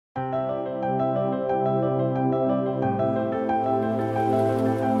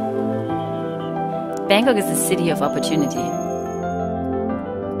Bangkok is a city of opportunity.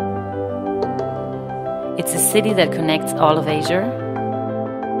 It's a city that connects all of Asia.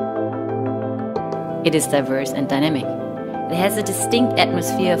 It is diverse and dynamic. It has a distinct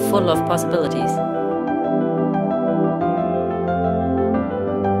atmosphere full of possibilities.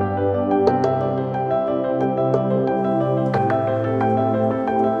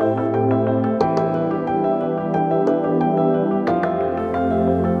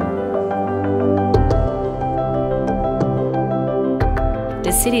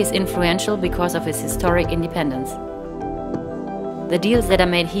 The city is influential because of its historic independence. The deals that are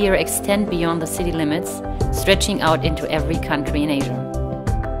made here extend beyond the city limits, stretching out into every country in Asia.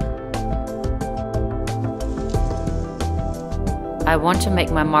 I want to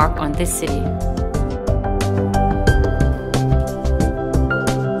make my mark on this city.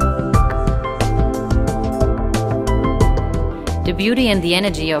 The beauty and the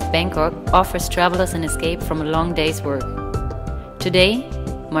energy of Bangkok offers travelers an escape from a long day's work. Today,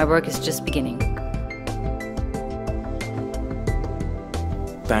 my work is just beginning.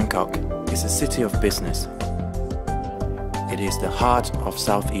 Bangkok is a city of business. It is the heart of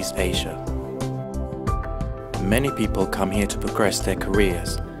Southeast Asia. Many people come here to progress their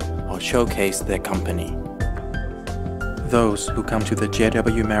careers or showcase their company. Those who come to the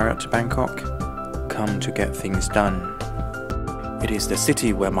JW Marriott Bangkok come to get things done. It is the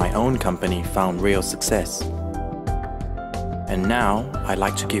city where my own company found real success. And now I'd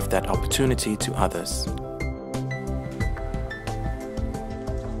like to give that opportunity to others.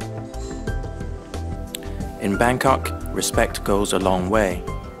 In Bangkok, respect goes a long way.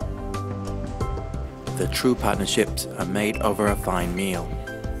 The true partnerships are made over a fine meal.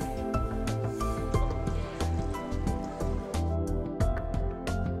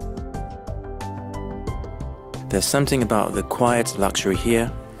 There's something about the quiet luxury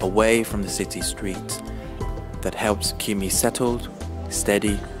here, away from the city streets, that helps keep me settled,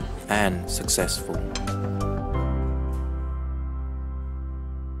 steady, and successful.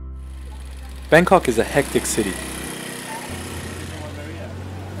 Bangkok is a hectic city,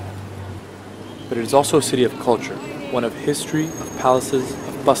 but it is also a city of culture, one of history, of palaces,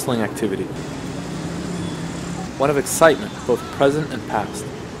 of bustling activity, one of excitement, both present and past.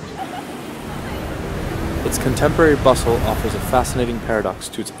 Its contemporary bustle offers a fascinating paradox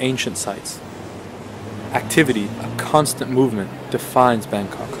to its ancient sites. Activity, a constant movement, defines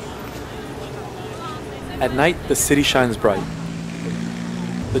Bangkok. At night, the city shines bright.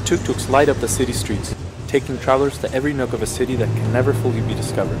 The tuk-tuks light up the city streets, taking travelers to every nook of a city that can never fully be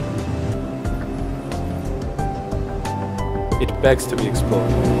discovered. It begs to be explored.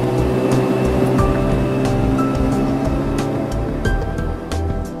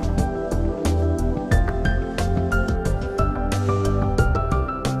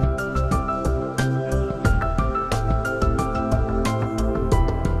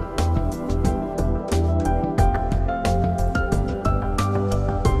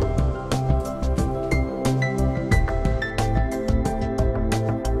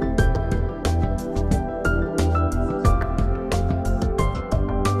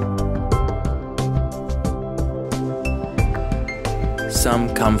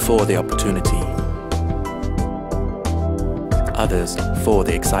 Some come for the opportunity, others for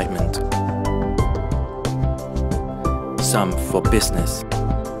the excitement, some for business.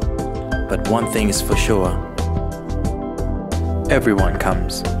 But one thing is for sure, everyone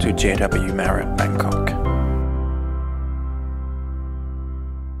comes to JW Marriott Bangkok.